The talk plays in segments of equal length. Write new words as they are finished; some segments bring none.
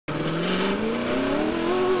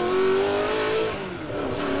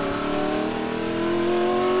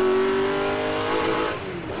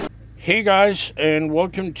Hey guys, and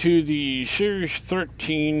welcome to the Series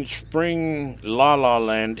 13 Spring La La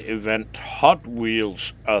Land event Hot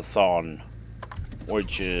Wheels-athon,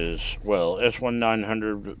 which is, well,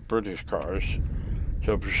 S1900 British cars.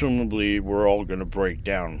 So presumably we're all going to break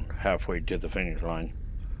down halfway to the finish line.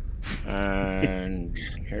 And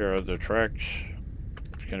here are the tracks.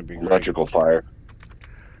 It's going to be great. Electrical fire.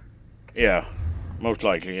 Yeah, most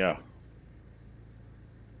likely, yeah.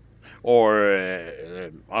 Or, I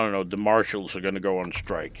don't know, the marshals are going to go on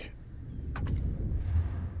strike.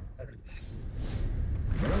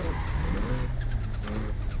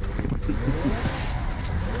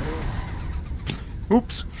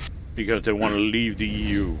 Oops. Because they want to leave the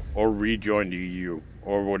EU, or rejoin the EU,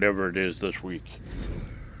 or whatever it is this week.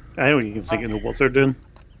 I don't even think I know what they're doing.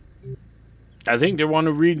 I think they want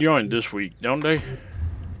to rejoin this week, don't they?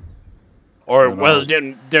 Or, well,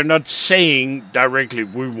 they're not saying directly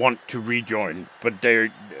we want to rejoin, but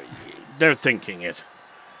they're thinking it.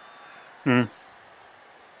 Yeah,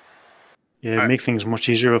 make things much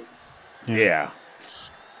easier. Yeah.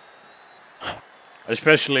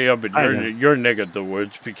 Especially up in your neck of the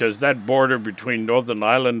woods, because that border between Northern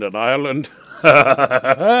Ireland and Ireland.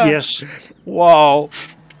 Yes. Wow.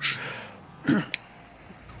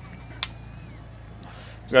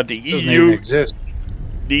 Got the EU. Exist.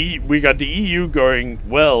 We got the EU going,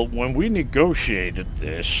 well, when we negotiated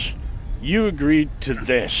this, you agreed to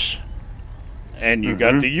this. And you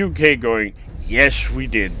got the UK going, yes, we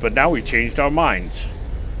did, but now we changed our minds.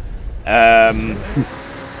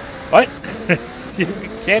 What? You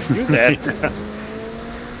can't do that.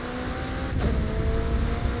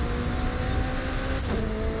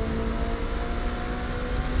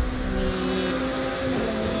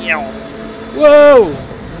 Whoa!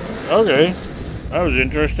 Okay. That was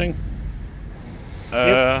interesting.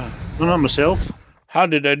 Yep. Not myself. How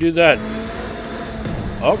did I do that?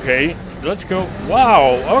 Okay, let's go.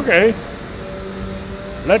 Wow, okay.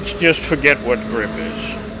 Let's just forget what grip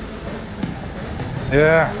is.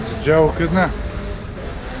 Yeah, it's a joke, isn't it?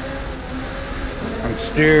 I'm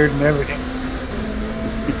steered and everything.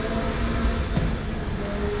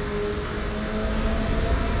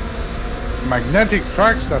 Magnetic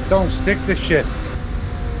tracks that don't stick to shit.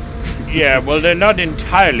 Yeah, well, they're not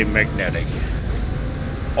entirely magnetic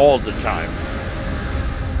all the time.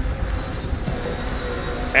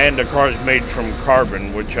 And the car is made from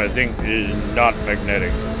carbon, which I think is not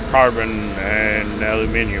magnetic. Carbon and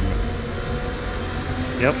aluminium.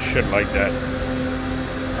 Yep, shit like that.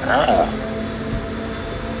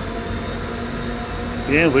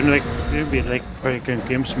 Yeah, it'd be like breaking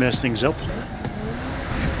games to mess things up.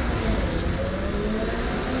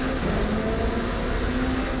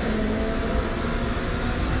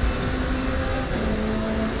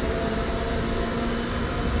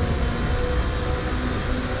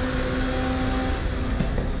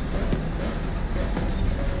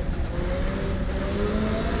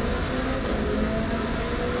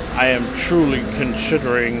 I am truly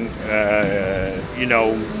considering,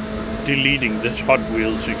 deleting this Hot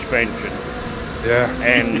Wheels expansion. Yeah.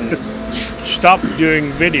 And stop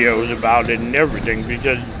doing videos about it and everything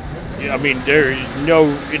because, I mean,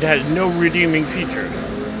 it has no redeeming feature.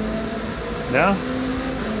 No?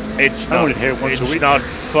 It's I only hear it once a week. It's not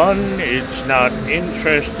fun, it's not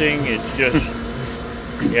interesting, it's just,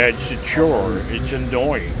 yeah, it's a chore, it's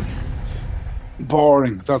annoying.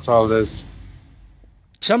 Boring, that's all it is.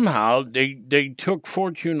 Somehow, they took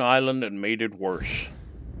Fortune Island and made it worse.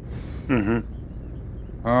 Oh,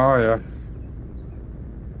 yeah.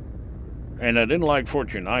 And I didn't like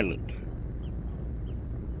Fortune Island.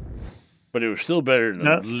 But it was still better than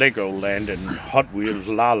Legoland and Hot Wheels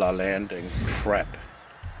La La Land and crap.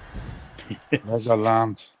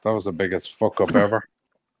 Legoland, that was the biggest fuck up ever.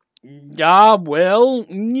 Yeah, well,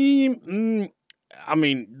 I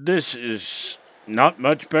mean, this is not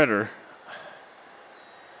much better.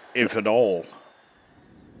 If at all.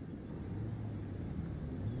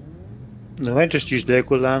 No, I just used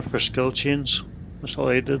Legoland for skill chains. That's all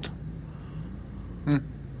I did.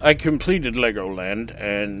 I completed Legoland,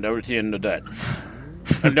 and that was the end of that.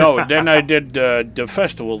 No, then I did the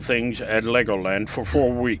festival things at Legoland for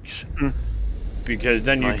 4 weeks. Because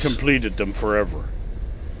then you completed them forever.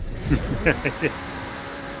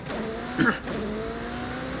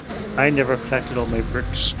 I never collected all my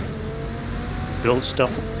bricks. Build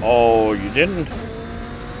stuff. Oh, you didn't?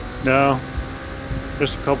 No.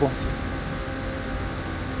 Just a couple.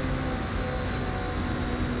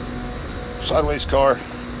 Sideways car.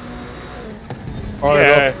 Oh,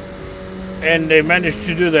 yeah. And they managed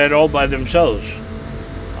to do that all by themselves.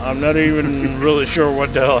 I'm not even really sure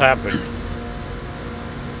what the hell happened.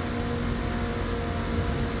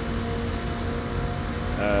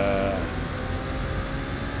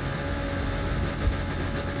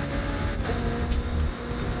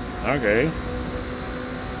 Okay.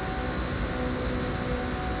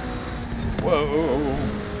 Whoa.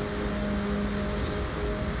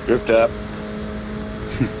 Drift tap.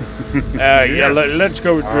 Yeah, let's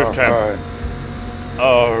go with drift tap. Okay.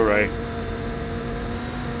 All right.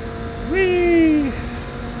 Whee!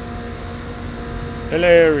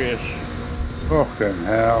 Hilarious. Fucking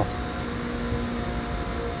hell.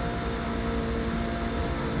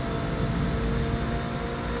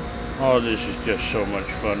 Oh, this is just so much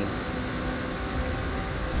fun.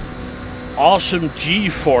 Awesome G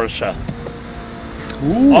Forza.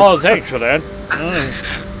 Ooh. Oh, thanks for that.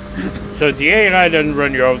 So the AI doesn't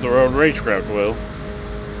run you off the road, racecraft will.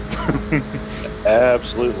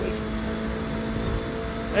 Absolutely.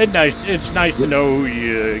 It's nice to know who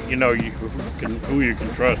who you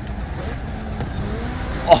can trust.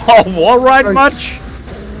 Oh, wall ride much?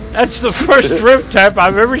 That's the first drift tap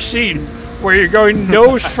I've ever seen where you're going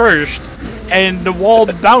nose first and the wall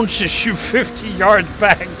bounces you 50 yards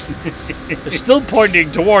back. It's still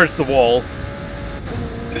pointing towards the wall.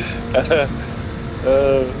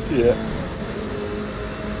 Yeah.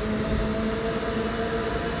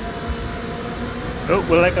 Oh,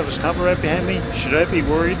 well, I got a stopper right behind me. Should I be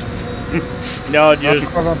worried? No, just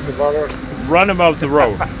run him off the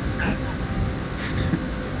road.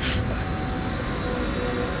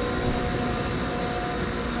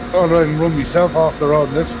 I'd rather run myself off the road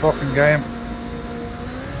in this fucking game.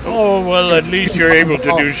 Oh, well, at least you're able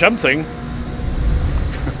to do something.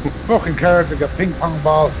 Fucking carrot like a ping pong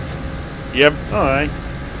ball. Yep. Alright.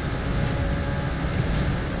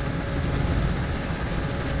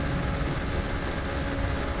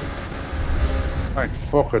 Like,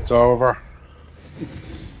 fuck, it's over.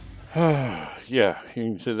 Yeah, you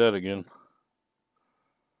can say that again.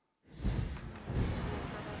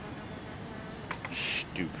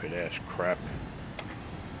 Stupid ass crap.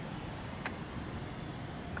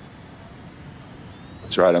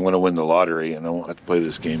 That's right. I'm going to win the lottery, and I won't have to play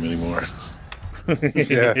this game anymore.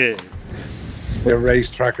 Yeah. The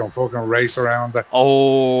racetrack and fucking race around it.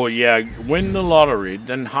 Oh, yeah. Win the lottery,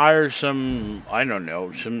 then hire some, I don't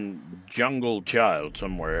know, some jungle child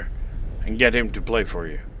somewhere and get him to play for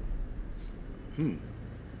you.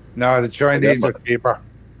 No, the Chinese are cheaper.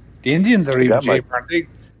 The Indians are even cheaper.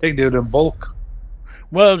 They do it in bulk.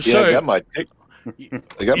 Well, Yeah, so I got my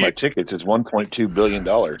my tickets. It's $1.2 billion.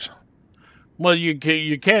 well, you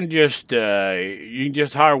can just you can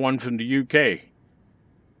just hire one from the UK.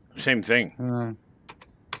 Same thing.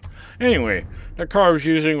 Anyway, the car I was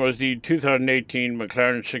using was the 2018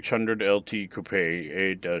 McLaren 600 LT Coupe.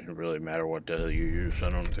 It doesn't really matter what the hell you use.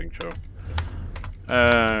 I don't think so.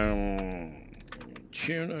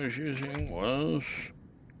 Tune I was using was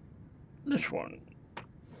this one.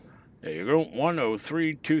 There you go,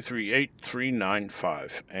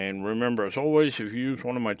 103238395. And remember, as always, if you use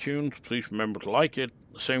one of my tunes, please remember to like it.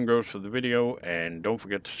 The same goes for the video, and don't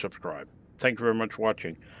forget to subscribe. Thank you very much for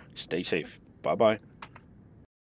watching. Stay safe. Bye-bye.